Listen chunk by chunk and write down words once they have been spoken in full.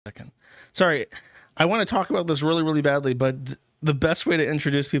Sorry, I want to talk about this really, really badly, but the best way to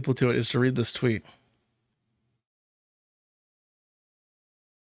introduce people to it is to read this tweet.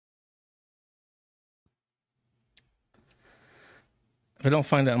 If I don't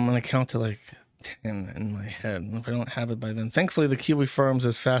find it, I'm going to count to like 10 in my head. And if I don't have it by then, thankfully the Kiwi Farms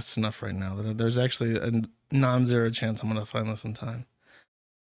is fast enough right now that there's actually a non-zero chance I'm going to find this in time.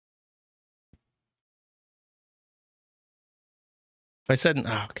 If I said,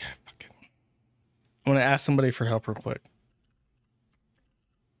 oh, okay, fuck it. I'm going to ask somebody for help real quick.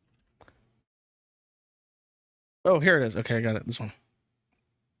 Oh, here it is. Okay, I got it. This one.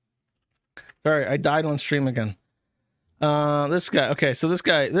 All right, I died on stream again. This guy. Okay, so this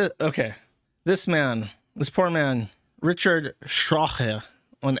guy. This man, this poor man, Richard Schrache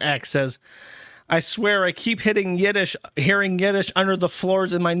on X says, I swear I keep hearing Yiddish under the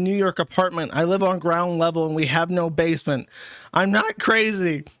floors in my New York apartment. I live on ground level and we have no basement. I'm not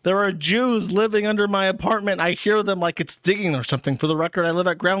crazy. There are Jews living under my apartment. I hear them like it's digging or something. For the record, I live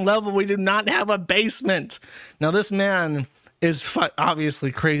at ground level. We do not have a basement. Now, this man is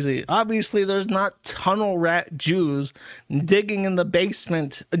obviously crazy. Obviously, there's not tunnel rat Jews digging in the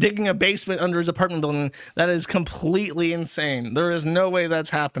basement, digging a basement under his apartment building. That is completely insane. There is no way that's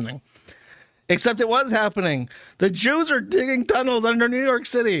happening. Except it was happening. The Jews are digging tunnels under New York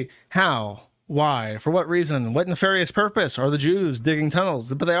City. How? Why? For what reason? What nefarious purpose are the Jews digging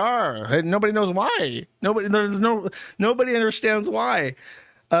tunnels? But they are. Nobody knows why. Nobody understands why.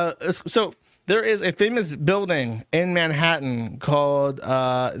 So there is a famous building in Manhattan called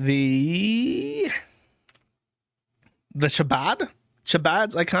the Chabad.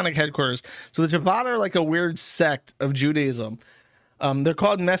 Chabad's iconic headquarters. So the Chabad are like a weird sect of Judaism. They're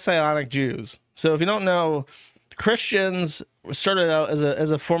called Messianic Jews. So if you don't know, Christians started out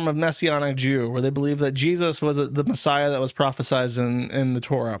as a form of Messianic Jew, where they believed that Jesus was the Messiah that was prophesied in the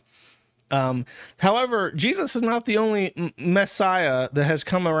Torah. However, Jesus is not the only Messiah that has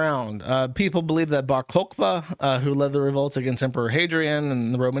come around. People believe that Bar Kokhba, who led the revolts against Emperor Hadrian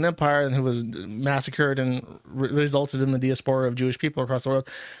and the Roman Empire, and who was massacred and resulted in the diaspora of Jewish people across the world.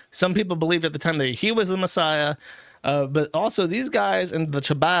 Some people believed at the time that he was the Messiah. But also these guys in the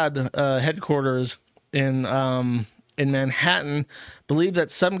Chabad headquarters in Manhattan believe that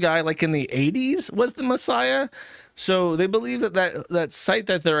some guy like in the 80s was the Messiah. So they believe that site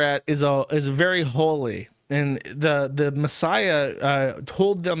that they're at is very holy, and the Messiah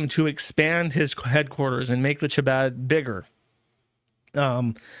told them to expand his headquarters and make the Chabad bigger.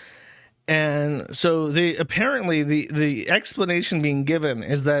 And so apparently the explanation being given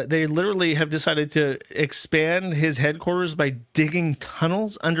is that they literally have decided to expand his headquarters by digging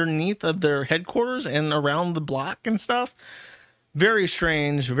tunnels underneath of their headquarters and around the block and stuff. Very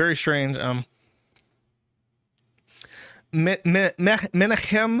strange, very strange.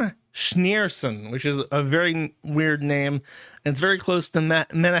 Menachem Schneerson, which is a very weird name, and it's very close to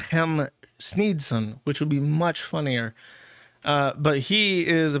Menachem Sneedson, which would be much funnier. But he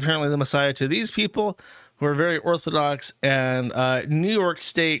is apparently the Messiah to these people who are very Orthodox, and New York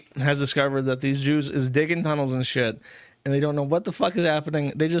State has discovered that these Jews is digging tunnels and shit, and they don't know what the fuck is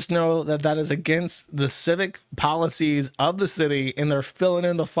happening. They just know that that is against the civic policies of the city, and they're filling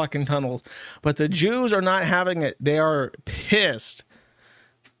in the fucking tunnels. But the Jews are not having it. They are pissed.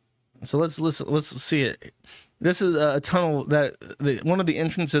 So let's see it. This is a tunnel that one of the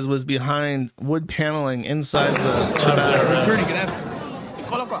entrances was behind wood paneling inside the Chabad.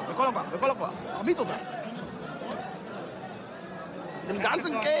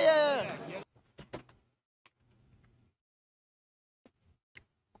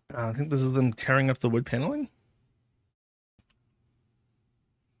 I think this is them tearing up the wood paneling.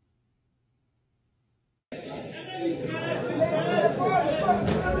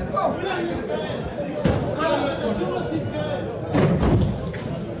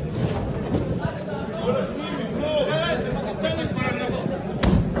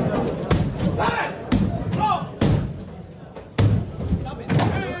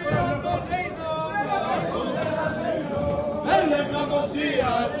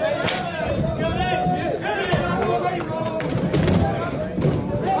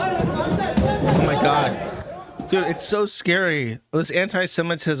 Oh my God. Dude, it's so scary. This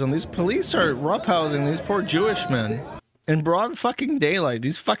anti-Semitism. These police are roughhousing these poor Jewish men in broad fucking daylight.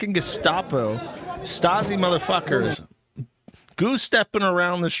 These fucking Gestapo, Stasi motherfuckers, goose-stepping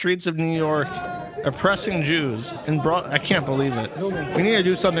around the streets of New York, oppressing Jews in broad. I can't believe it. We need to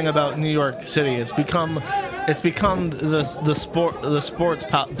do something about New York City. It's become the sports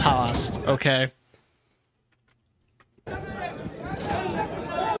palace. Okay.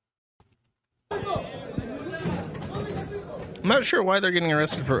 I'm not sure why they're getting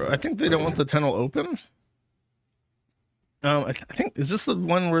arrested for. I think they don't want the tunnel open. I think, is this the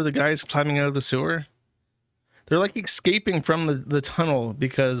one where the guy's climbing out of the sewer? They're like escaping from the tunnel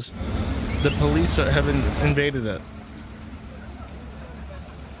because the police have invaded it.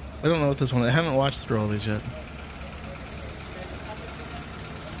 I don't know what this one. I haven't watched through all these yet.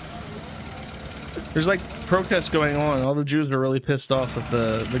 There's like protests going on. All the Jews are really pissed off that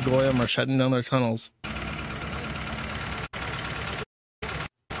the Goyim are shutting down their tunnels.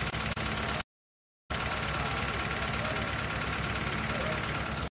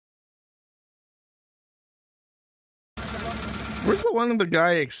 Where's the one of the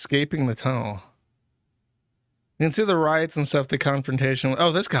guy escaping the tunnel? You can see the riots and stuff, the confrontation.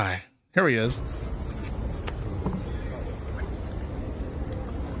 Oh, this guy. Here he is.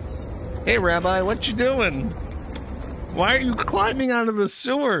 Hey, Rabbi, what you doing? Why are you climbing out of the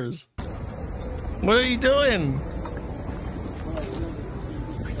sewers? What are you doing?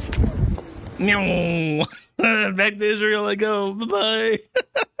 No. Back to Israel I go. Bye-bye.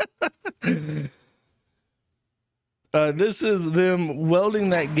 This is them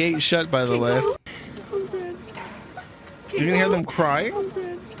welding that gate shut, by the way. You're gonna hear them crying?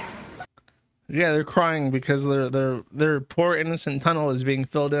 Yeah, they're crying because their poor innocent tunnel is being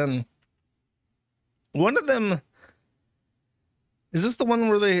filled in. One of them, is this the one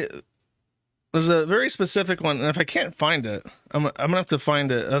where there's a very specific one, and if I can't find it, I'm gonna have to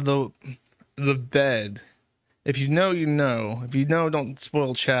find it. The bed. If you know, you know. If you know, don't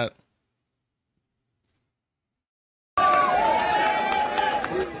spoil chat.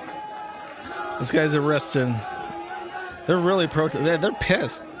 This guy's arrested. They're really they're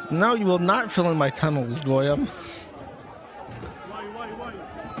pissed. No, you will not fill in my tunnels, Goyim.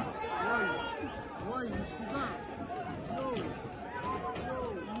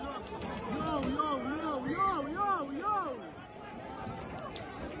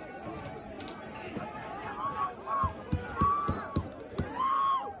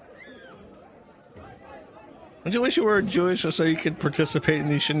 Don't you wish you were Jewish so you could participate in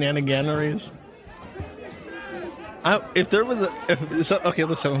these shenaniganeries? If there was okay,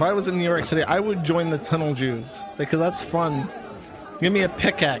 listen, if I was in New York City, I would join the Tunnel Jews because that's fun. Give me a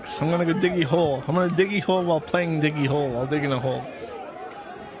pickaxe. I'm gonna go diggy hole. I'm gonna diggy hole while playing diggy hole. I'll dig in a hole.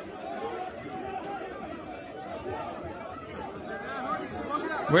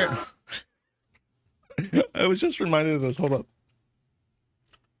 Where? I was just reminded of this. Hold up.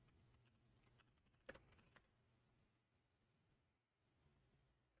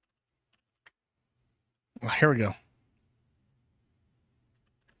 Oh, here we go.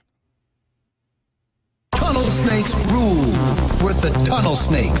 Tunnel snakes rule. We're the tunnel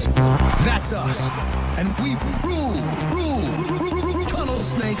snakes. That's us. And we rule. Tunnel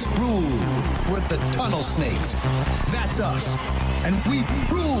snakes rule. We're the tunnel snakes. That's us. And we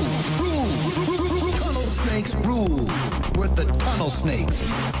rule. Tunnel snakes rule. We're the tunnel snakes.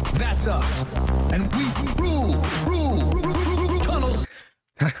 That's us. And we rule. Tunnels.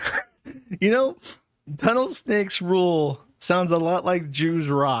 You know, tunnel snakes rule sounds a lot like Jews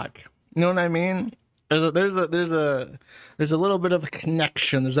rock. You know what I mean? There's a little bit of a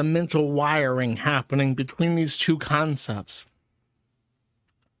connection. There's a mental wiring happening between these two concepts.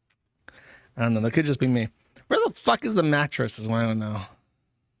 I don't know. That could just be me. Where the fuck is the mattress is what I don't know.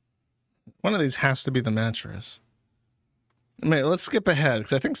 One of these has to be the mattress. I mean, let's skip ahead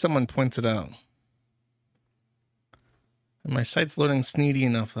because I think someone points it out. And my site's loading sneedy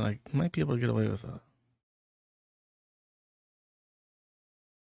enough that I might be able to get away with it.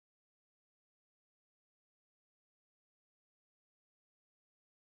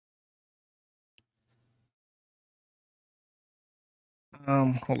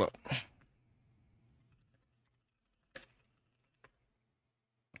 Hold up.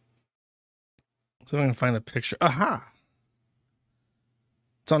 So I'm gonna find a picture. Aha!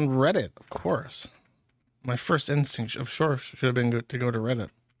 It's on Reddit, of course. My first instinct, of course, should have been to go to Reddit.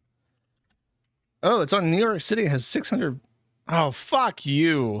 Oh, it's on New York City. It has 600. Oh, fuck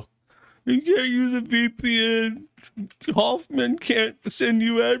you! You can't use a VPN. Hoffman can't send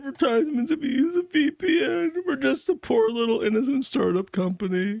you advertisements if you use a VPN. We're just a poor little innocent startup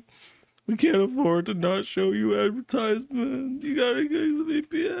company. We can't afford to not show you advertisements. You gotta use a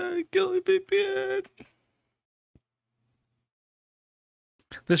VPN. Kill a VPN.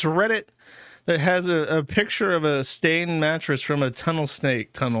 This Reddit that has a picture of a stained mattress from a tunnel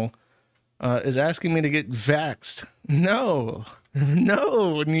snake tunnel is asking me to get vaxxed. No.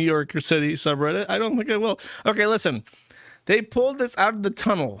 No, New York City subreddit. I don't think I will. Okay, listen. They pulled this out of the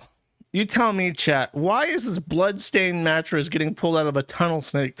tunnel. You tell me, chat, why is this blood-stained mattress getting pulled out of a tunnel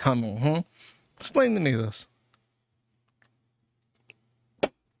snake tunnel, huh? Explain to me this.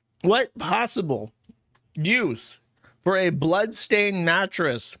 What possible use for a blood-stained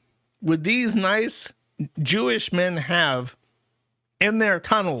mattress would these nice Jewish men have in their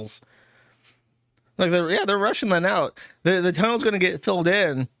tunnels? Like, they're rushing that out. The tunnel's going to get filled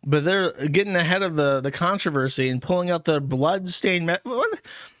in, but they're getting ahead of the controversy and pulling out the blood-stained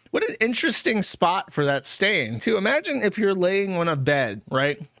what an interesting spot for that stain, too. Imagine if you're laying on a bed,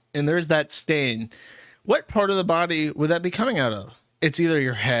 right? And there's that stain. What part of the body would that be coming out of? It's either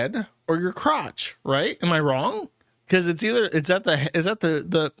your head or your crotch, right? Am I wrong? Because it's at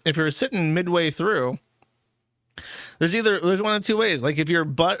the if you're sitting midway through, there's one of two ways. Like if your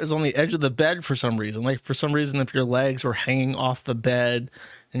butt is on the edge of the bed for some reason, like for some reason if your legs were hanging off the bed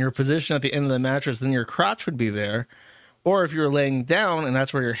and your position at the end of the mattress, then your crotch would be there. Or if you're laying down and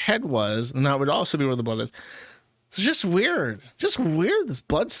that's where your head was, then that would also be where the blood is. It's just weird. Just weird, this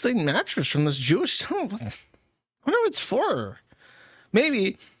blood-stained mattress from this Jewish tunnel. I wonder what it's for.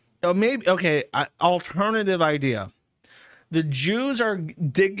 Maybe, okay, alternative idea. The Jews are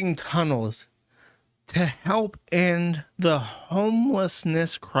digging tunnels to help end the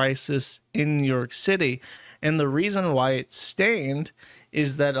homelessness crisis in New York City. And the reason why it's stained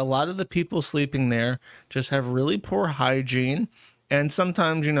is that a lot of the people sleeping there just have really poor hygiene. And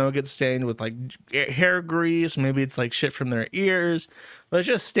sometimes, you know, it gets stained with like hair grease. Maybe it's like shit from their ears. But it's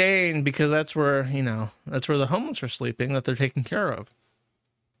just stained because that's where, you know, that's where the homeless are sleeping that they're taking care of.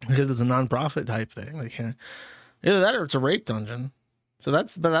 Because it's a non-profit type thing. They can't, either that or it's a rape dungeon. So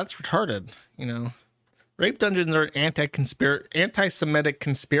that's retarded, you know. Rape dungeons are an anti-Semitic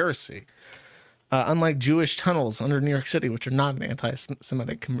conspiracy. Unlike Jewish tunnels under New York City, which are not an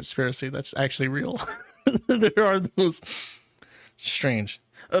anti-Semitic conspiracy. That's actually real. There are those strange.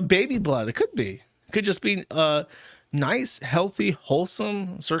 Baby blood. It could be. It could just be nice, healthy,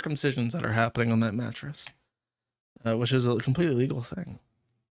 wholesome circumcisions that are happening on that mattress. Which is a completely legal thing.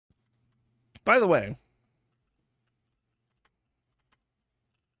 By the way,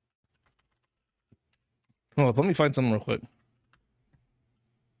 hold up, let me find something real quick.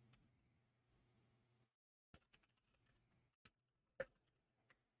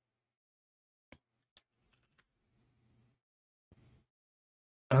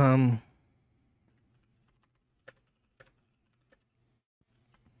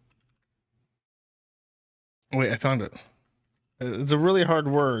 Wait, I found it. It's a really hard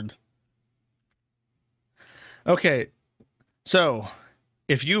word. Okay, so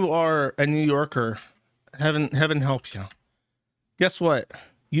if you are a New Yorker, heaven help you. Guess what?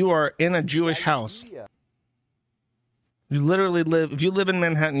 You are in a Jewish house. You literally live, if you live in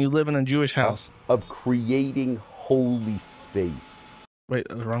Manhattan, you live in a Jewish house. Of creating holy space. Wait,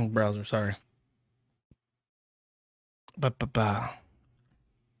 wrong browser, sorry.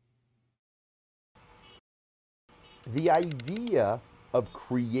 The idea of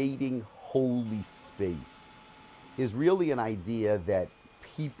creating holy space is really an idea that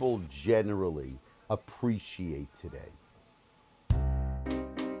people generally appreciate today.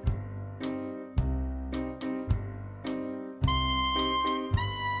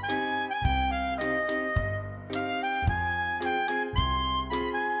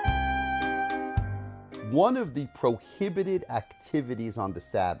 One of the prohibited activities on the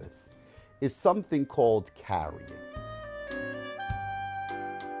Sabbath is something called carrying.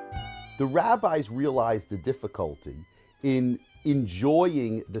 The rabbis realized the difficulty in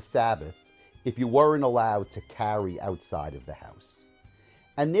enjoying the Sabbath if you weren't allowed to carry outside of the house.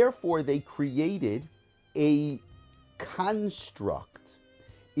 And therefore they created a construct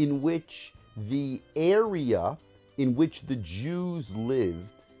in which the area in which the Jews lived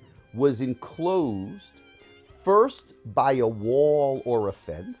was enclosed first by a wall or a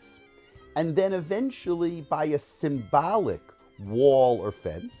fence, and then eventually by a symbolic wall or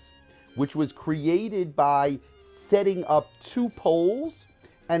fence, which was created by setting up two poles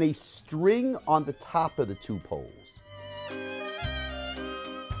and a string on the top of the two poles.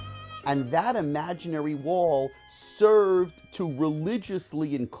 And that imaginary wall served to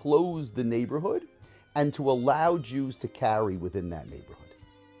religiously enclose the neighborhood and to allow Jews to carry within that neighborhood.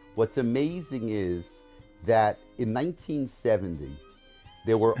 What's amazing is that in 1970,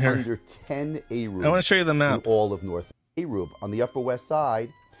 there were under 10 Eruv. I want to show you the map. In all of North Eruv. On the Upper West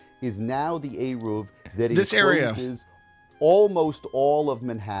Side is now the Eruv that this encloses almost all of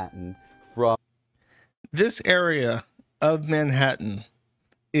Manhattan from... This area of Manhattan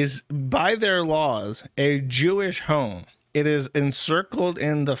is, by their laws, a Jewish home. It is encircled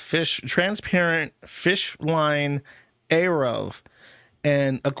in the transparent fish line Eruv.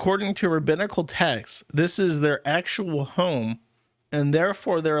 And according to rabbinical texts, this is their actual home, and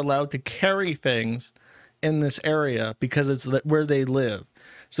therefore they're allowed to carry things in this area because it's where they live.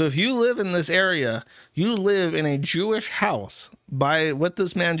 So if you live in this area, you live in a Jewish house by what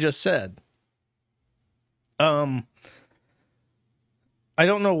this man just said. I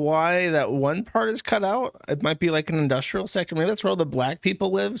don't know why that one part is cut out. It might be like an industrial sector. Maybe that's where all the black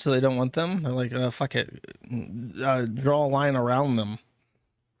people live, so they don't want them. They're like, fuck it, draw a line around them.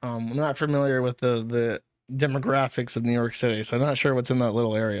 I'm not familiar with the demographics of New York City, so I'm not sure what's in that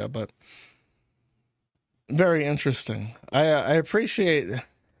little area, but very interesting. I appreciate.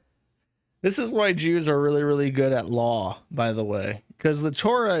 This is why Jews are really, really good at law, by the way, because the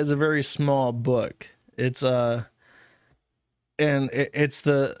Torah is a very small book. It's it's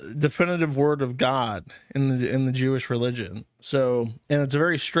the definitive word of God in the Jewish religion. So, and it's a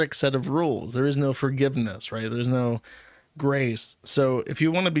very strict set of rules. There is no forgiveness, right? There's no grace. So if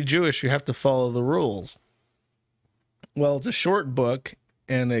you want to be Jewish, you have to follow the rules. Well, it's a short book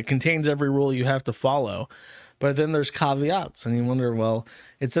and it contains every rule you have to follow, but then there's caveats, and you wonder, well,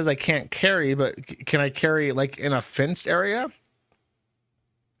 it says I can't carry, but can I carry like in a fenced area?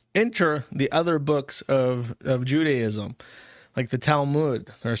 Enter the other books of Judaism, like the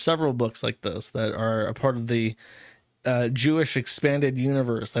Talmud. There are several books like this that are a part of the Jewish expanded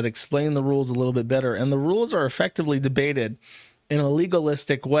universe that explain the rules a little bit better, and the rules are effectively debated in a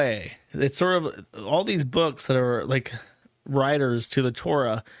legalistic way. It's sort of all these books that are like writers to the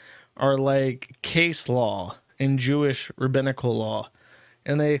Torah are like case law in Jewish rabbinical law,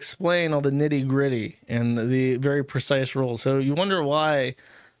 and they explain all the nitty-gritty and the very precise rules. So you wonder why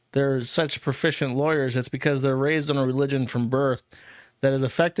they're such proficient lawyers. It's because they're raised on a religion from birth that is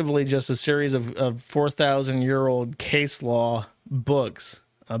effectively just a series of 4,000-year-old case law books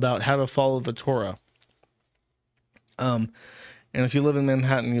about how to follow the Torah. And if you live in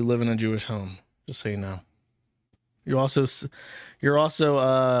Manhattan, you live in a Jewish home, just so you know. You're also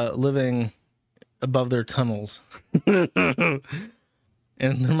living above their tunnels. And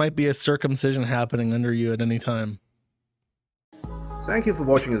there might be a circumcision happening under you at any time. Thank you for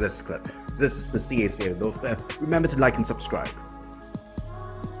watching this clip. This is the CAC. Remember to like and subscribe.